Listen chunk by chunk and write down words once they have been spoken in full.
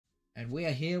And we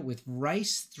are here with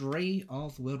race 3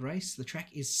 of the World Race. The track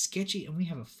is sketchy and we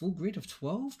have a full grid of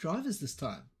 12 drivers this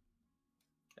time.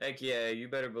 Heck yeah, you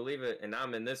better believe it. And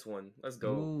I'm in this one. Let's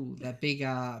go. Ooh, that big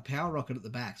power rocket at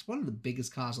the back. It's one of the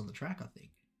biggest cars on the track, I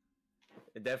think.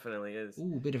 It definitely is.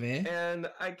 Ooh, a bit of air. And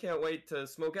I can't wait to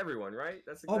smoke everyone, right?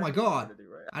 That's exactly oh my god. What do,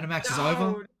 right? Animax is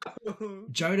over. No.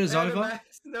 Joda's over.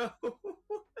 No.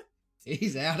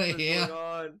 He's out of here. What's going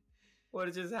on?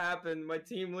 What just happened? My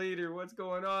team leader, what's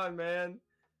going on, man?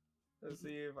 Let's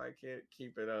see if I can't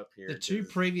keep it up here. The two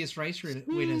previous race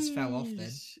winners fell off then.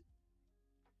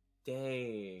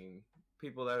 Dang.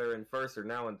 People that are in first are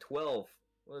now in 12th.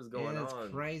 What is going on?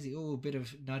 That's crazy. Oh, a bit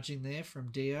of nudging there from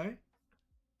Dio.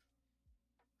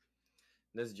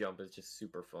 This jump is just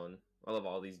super fun. I love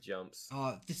all these jumps.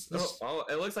 Oh, oh,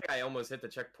 it looks like I almost hit the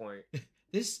checkpoint.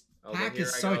 This pack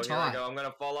is so tight. Here I go. I'm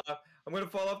gonna fall off. I'm gonna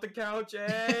fall off the couch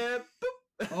and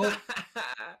oh,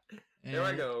 there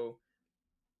I go.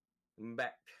 I'm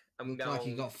back. I'm gone. Like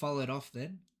you got followed off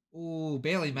then. Oh,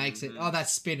 barely makes it. Oh, that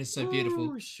spin is so beautiful.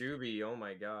 Shuby, oh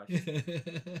my gosh.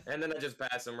 And then I just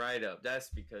pass him right up. That's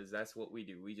because that's what we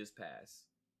do. We just pass.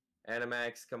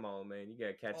 Animax, come on, man. You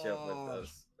gotta catch up with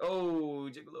us. Oh,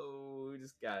 Gigolo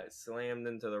just got slammed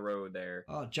into the road there.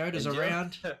 Oh, Joda's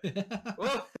around.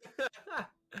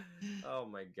 Oh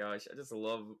my gosh,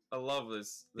 I love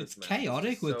this. It's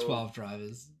chaotic with 12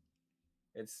 drivers.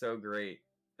 It's so great.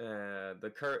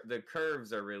 The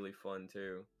curves are really fun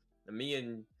too. And me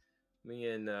and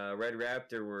Red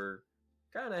Raptor were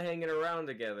kind of hanging around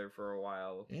together for a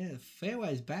while. Yeah,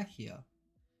 fairway's back here.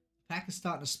 Pack is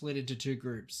starting to split into two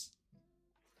groups.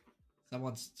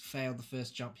 Someone's failed the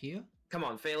first jump here. Come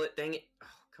on, fail it, dang it. Oh,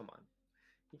 come on.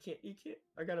 You can't.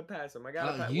 I gotta pass him. I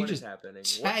gotta pass. What is happening?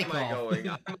 Where am I going?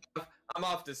 I'm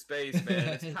off to space, man.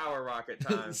 It's power rocket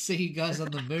time. See you guys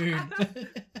on the moon.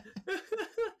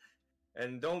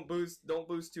 And don't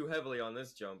boost too heavily on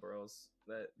this jump, or else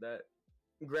that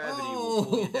gravity will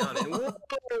pull you down. And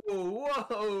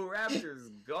whoa, Raptor's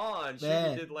gone.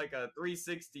 Shuby did like a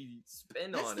 360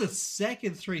 spin on it. That's the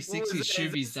second 360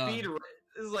 Shuby's done.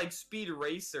 This is like speed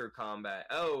racer combat.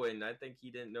 Oh, and I think he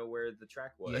didn't know where the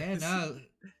track was. Yeah, no.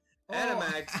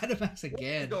 Animax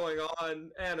again. What's going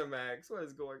on? Animax, what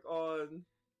is going on?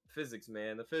 Physics,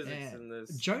 man. The physics in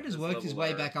this. Joda's worked his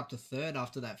way back up to third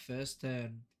after that first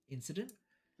turn incident.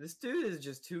 This dude is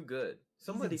just too good.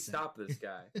 Somebody stop this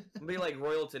guy. I'll be like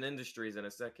Royalton Industries in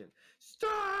a second.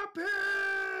 Stop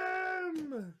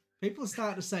him! People are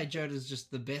starting to say Joda's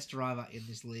just the best driver in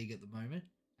this league at the moment.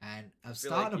 And I've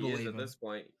started to believe at this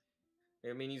point.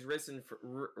 I mean, he's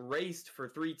raced for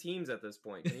 3 teams at this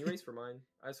point. Can he race for mine?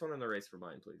 I just want him to race for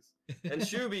mine, please. And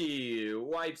Shuby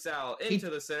wipes out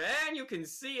into the center, and you can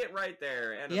see it right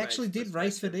there. He actually did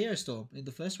race for Neostorm in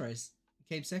the first race.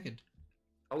 He came second.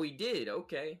 Oh, he did?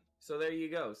 Okay. So there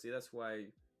you go. See, that's why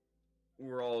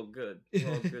we're all good.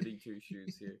 We're all goody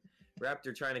two-shoes here.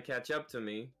 Raptor trying to catch up to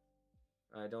me.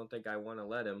 I don't think I want to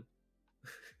let him.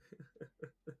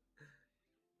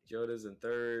 Joda's in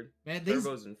third. Man,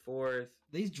 Turbo's in fourth.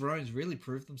 These drones really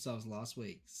proved themselves last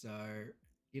week. So,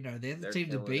 you know, they're the team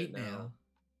to beat now.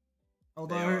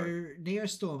 Although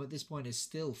Neostorm at this point is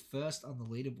still first on the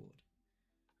leaderboard.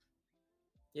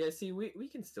 Yeah, see, we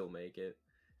can still make it.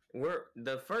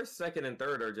 The first, second, and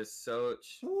third are just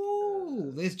such...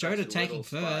 Ooh, there's Joda taking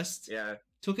first. Yeah.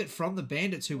 Took it from the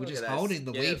Bandits who were just holding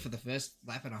the lead for the first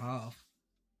lap and a half.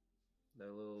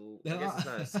 I guess it's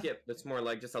not a skip. It's more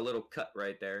like just a little cut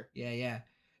right there. Yeah.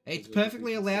 It's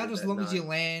perfectly allowed as long as you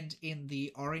land in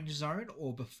the orange zone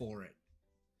or before it.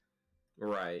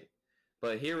 Right.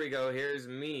 But here we go. Here's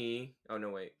me. Oh, no,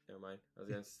 wait. Never mind.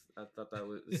 I thought that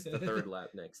was the third lap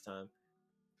next time.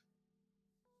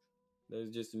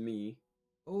 There's just me.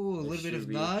 Oh, a little bit of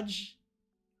nudge.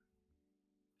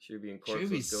 Shuby and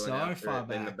Corpseless going so far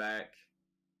back. In the back.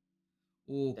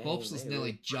 Oh, Corpseless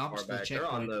nearly jumped the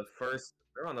checkpoint.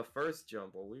 They're on the first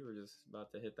jump. Well, we were just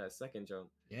about to hit that second jump.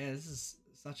 Yeah, this is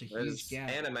such a huge gap.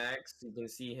 Animax, you can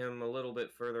see him a little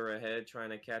bit further ahead, trying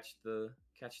to catch the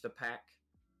pack.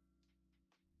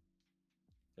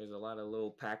 There's a lot of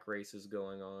little pack races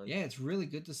going on. Yeah, it's really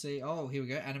good to see. Oh, here we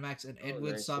go. Animax and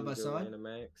Edward side by side.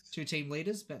 Animax. 2 team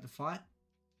leaders about to fight.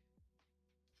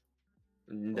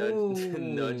 Nudge,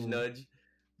 nudge.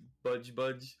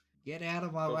 Budge. Get out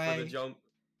of my way. Go for the jump.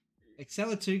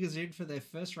 Accelatuga's in for their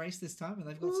first race this time, and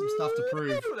they've got some stuff to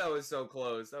prove. That was so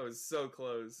close.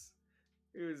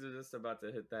 He was just about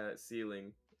to hit that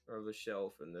ceiling or the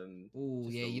shelf, and then... Oh,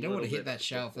 yeah, you don't want to hit that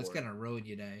shelf. That's going to ruin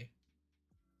your day.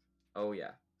 Oh,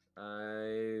 yeah.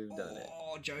 I've done it.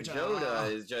 Oh, Joda.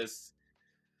 Joda is just...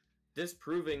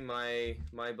 disproving my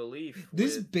belief.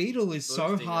 This beetle is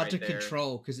so hard to there.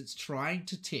 control because it's trying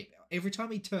to tip. Every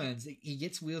time he turns, he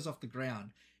gets wheels off the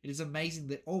ground. It is amazing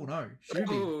that... Oh, no. Shuby.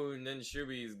 Oh, and then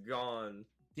Shuby's gone.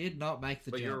 Did not make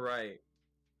the jump. But you're right.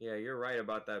 Yeah, you're right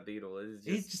about that beetle. It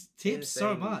just tips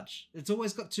so much. It's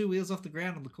always got 2 wheels off the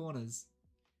ground on the corners.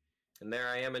 And there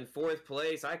I am in 4th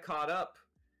place. I caught up.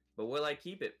 But will I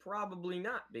keep it? Probably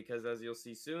not. Because as you'll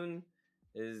see soon,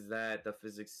 is that the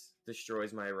physics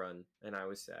destroys my run. And I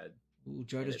was sad. Ooh,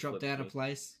 Joe just dropped down a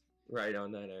place. Right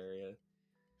on that area.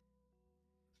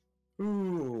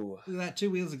 Ooh. Look at that,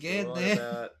 2 wheels again so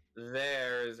there.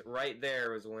 Right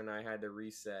there was when I had to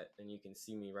reset. And you can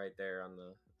see me right there on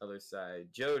the other side.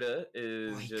 Joda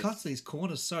is he cuts these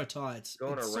corners so tight.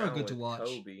 It's so good to watch.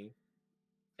 Kobe.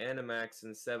 Animax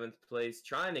in 7th place,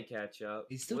 trying to catch up.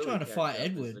 He's still trying to fight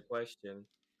Edward. The question.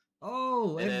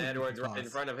 Oh, and then Edward's right in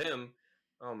front of him.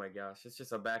 Oh my gosh, it's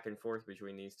just a back and forth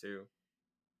between these two.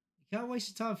 You can't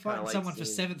waste your time fighting someone for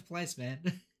 7th place, man.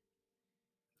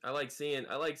 I like seeing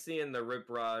the Rip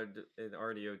Rod and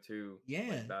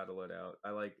RDO2 battle it out. I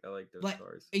like those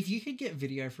cars. If you could get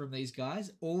video from these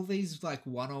guys, all these like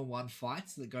one-on-one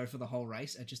fights that go for the whole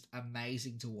race are just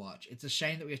amazing to watch. It's a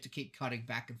shame that we have to keep cutting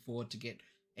back and forward to get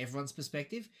everyone's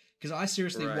perspective, because I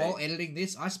seriously, while editing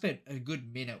this, I spent a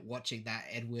good minute watching that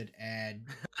Edward and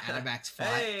Animax fight.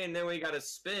 Hey, and then we got a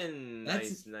spin.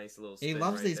 Nice little spin. He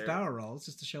loves these barrel rolls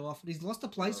just to show off. He's lost a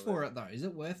place for it though. Is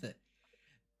it worth it?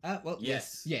 Well,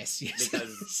 yes.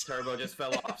 Because Turbo just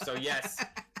fell off. So yes,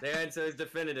 the answer is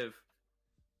definitive.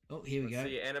 Oh, here we go.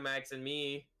 See, Animax and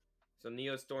me. So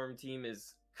Neostorm team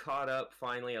is caught up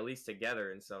finally, at least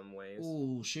together in some ways.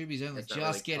 Ooh, Shuby's only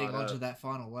just getting onto that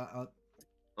final.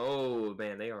 Oh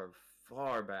man, they are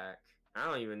far back. I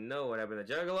don't even know what happened.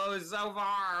 The Juggalo is so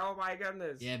far. Oh my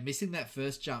goodness. Yeah, missing that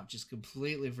first jump just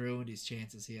completely ruined his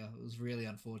chances here. It was really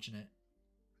unfortunate.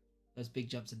 Those big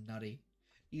jumps are nutty.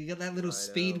 You got that little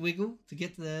speed wiggle to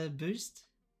get the boost.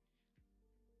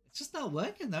 It's just not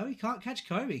working though. He can't catch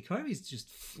Kobe. Kobe's just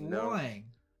flying.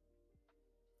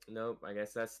 Nope. I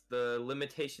guess that's the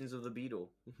limitations of the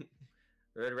Beetle.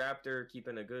 Red Raptor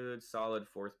keeping a good solid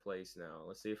 4th place now.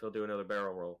 Let's see if he'll do another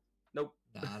barrel roll. Nope.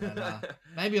 Nah.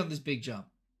 Maybe on this big jump.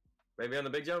 Maybe on the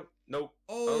big jump? Nope.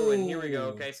 Oh, and here we go.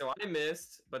 Okay, so I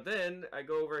missed, but then I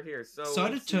go over here. So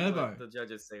did Turbo. What the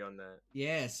judges say on that.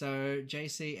 Yeah, so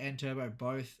JC and Turbo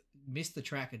both missed the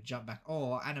track and jumped back.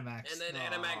 Oh, Animax. And then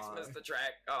Animax missed the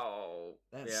track. Oh.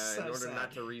 That's so in order sad.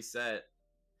 not to reset.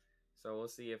 So we'll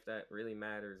see if that really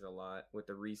matters a lot with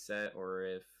the reset, or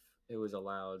if it was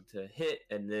allowed to hit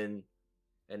and then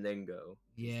go.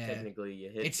 Yeah. Technically, you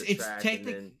hit the track and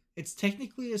then... It's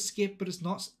technically a skip, but it's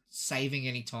not saving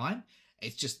any time.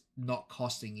 It's just not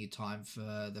costing you time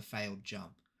for the failed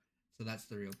jump. So that's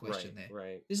the real question there.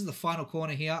 Right. This is the final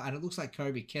corner here, and it looks like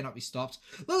Kobe cannot be stopped.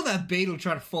 Look at that beetle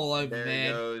trying to fall over, man. There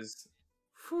he goes.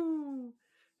 Whew.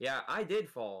 Yeah, I did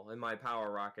fall in my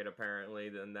power rocket, apparently,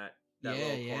 in that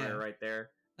little corner right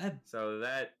there. So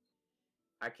that...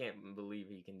 I can't believe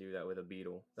he can do that with a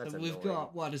beetle. That's we've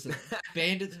got, what is it?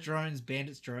 Bandits, drones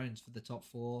for the top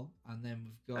 4. And then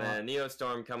we've got...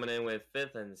 Neostorm coming in with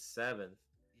 5th and 7th.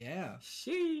 Yeah.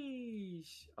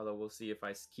 Sheesh. Although we'll see if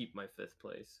I keep my 5th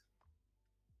place.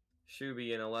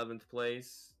 Shuby in 11th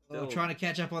place. Trying to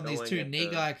catch up on these 2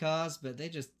 Nigai cars, but they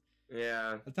just...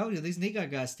 Yeah. I told you, these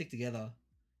Nigai guys stick together.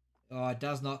 Oh, it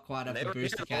does not quite have the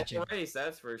boost to catch him. Race,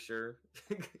 that's for sure.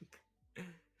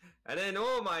 And then,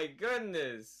 oh my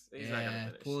goodness, he's not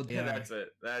gonna finish.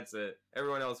 That's it.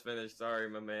 Everyone else finished. Sorry,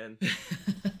 my man.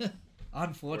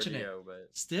 Unfortunate. But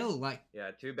still,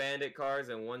 2 bandit cars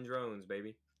and 1 drones,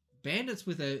 baby. Bandits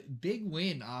with a big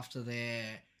win after their...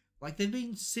 they've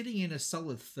been sitting in a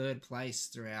solid 3rd place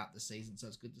throughout the season, so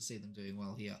it's good to see them doing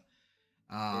well here.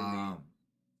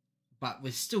 But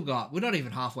we've still got... We're not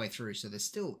even halfway through, so there's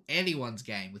still anyone's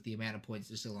game with the amount of points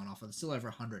that are still on offer. There's still over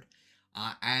 100.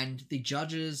 And the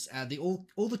judges,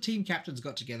 all the team captains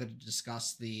got together to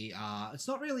discuss the... it's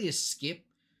not really a skip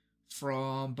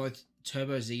from both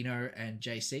Turbo Zeno and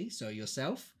JC, so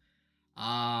yourself.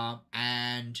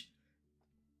 And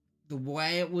the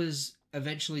way it was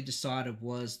eventually decided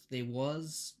was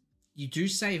you do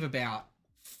save about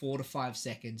 4 to 5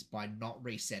 seconds by not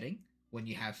resetting when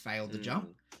you have failed the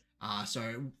jump.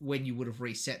 So when you would have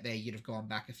reset there, you'd have gone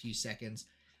back a few seconds.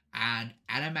 And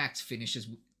Animax finishes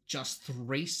just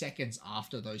 3 seconds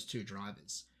after those 2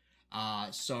 drivers.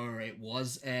 So it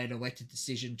was an elected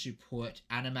decision to put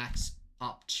Animax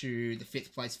up to the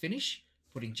 5th place finish,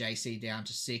 putting JC down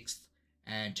to 6th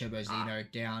and Turbo Zeno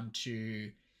down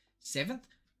to 7th.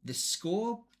 The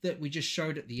score that we just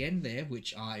showed at the end there,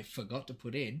 which I forgot to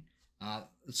put in,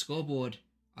 the scoreboard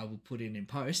I will put in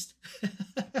post.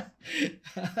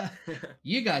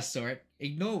 You guys saw it.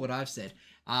 Ignore what I've said.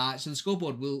 So the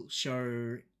scoreboard will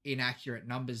show inaccurate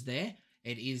numbers there.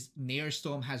 It is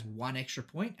Neostorm has 1 extra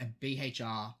point and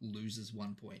BHR loses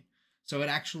 1 point. So it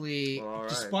actually,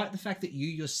 despite the fact that you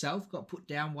yourself got put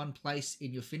down 1 place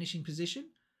in your finishing position,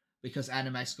 because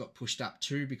Animax got pushed up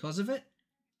 2 because of it,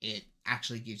 it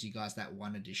actually gives you guys that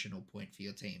 1 additional point for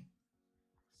your team.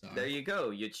 So there you go.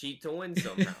 You cheat to win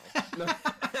somehow.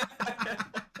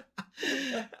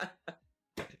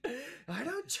 I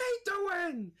don't cheat to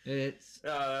win.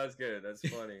 That's good. That's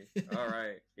funny. All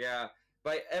right. Yeah.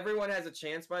 But everyone has a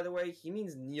chance, by the way. He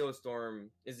means Neostorm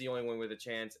is the only one with a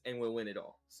chance and will win it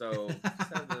all. So just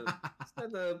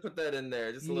have to put that in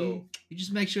there. Just a little. You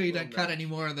just make sure you don't cut any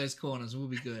more of those corners. We'll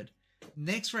be good.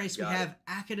 Next race, we have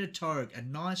Akita Torg. A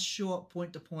nice short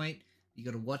point-to-point. You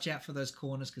got to watch out for those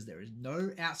corners because there is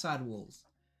no outside walls.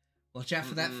 Watch out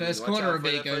for that first corner,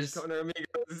 amigos.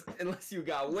 Unless you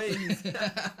got wings.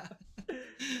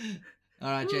 All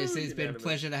right, JC, it's been a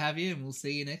pleasure to have you, and we'll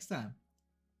see you next time.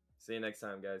 See you next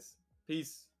time, guys.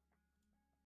 Peace.